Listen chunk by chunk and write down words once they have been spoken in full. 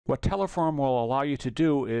What TeleForm will allow you to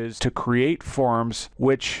do is to create forms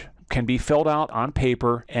which can be filled out on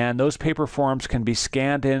paper, and those paper forms can be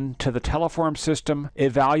scanned into the TeleForm system,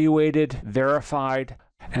 evaluated, verified,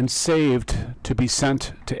 and saved to be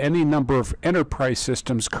sent to any number of enterprise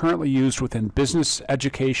systems currently used within business,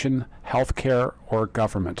 education, healthcare, or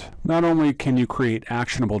government. Not only can you create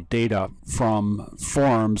actionable data from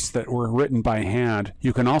forms that were written by hand,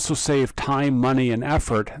 you can also save time, money, and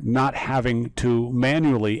effort not having to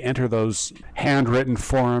manually enter those handwritten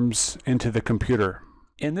forms into the computer.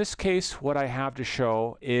 In this case, what I have to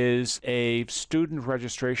show is a student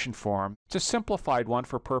registration form. It's a simplified one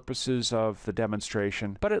for purposes of the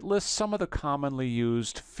demonstration, but it lists some of the commonly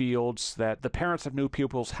used fields that the parents of new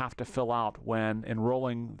pupils have to fill out when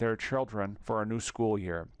enrolling their children for a new school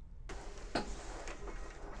year.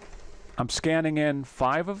 I'm scanning in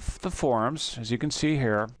 5 of the forms, as you can see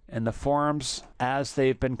here, and the forms, as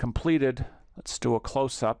they've been completed, let's do a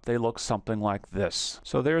close-up. They look something like this.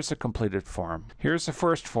 So there's a completed form. Here's the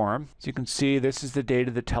first form. As you can see, this is the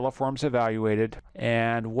data that TeleForm's evaluated.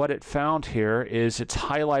 And what it found here is it's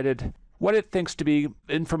highlighted what it thinks to be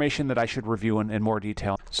information that I should review in more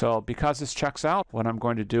detail. So because this checks out, what I'm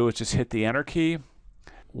going to do is just hit the Enter key.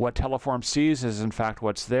 What TeleForm sees is in fact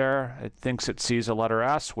what's there. It thinks it sees a letter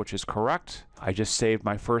S, which is correct. I just saved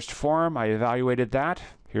my first form. I evaluated that.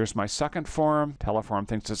 Here's my second form. TeleForm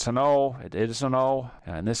thinks it's an O. It is an O.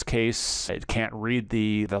 In this case, it can't read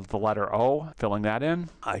the letter O, filling that in.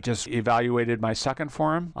 I just evaluated my second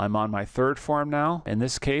form. I'm on my third form now. In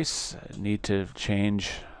this case, I need to change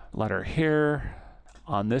letter here.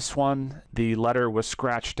 On this one, the letter was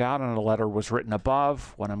scratched out and a letter was written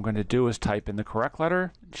above. What I'm going to do is type in the correct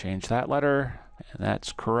letter, change that letter, and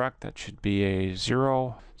that's correct. That should be a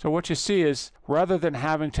 0. So what you see is, rather than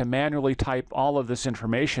having to manually type all of this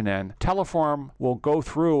information in, TeleForm will go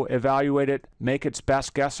through, evaluate it, make its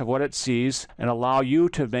best guess of what it sees, and allow you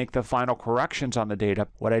to make the final corrections on the data.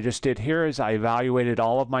 What I just did here is I evaluated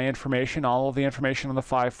all of my information, all of the information on the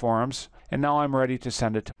 5 forms, and now I'm ready to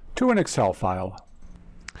send it to an Excel file.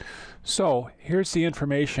 So here's the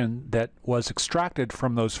information that was extracted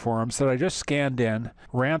from those forms that I just scanned in,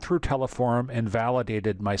 ran through TeleForm, and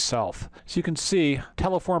validated myself. So you can see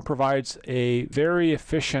TeleForm provides a very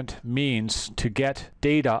efficient means to get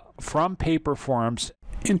data from paper forms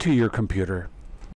into your computer.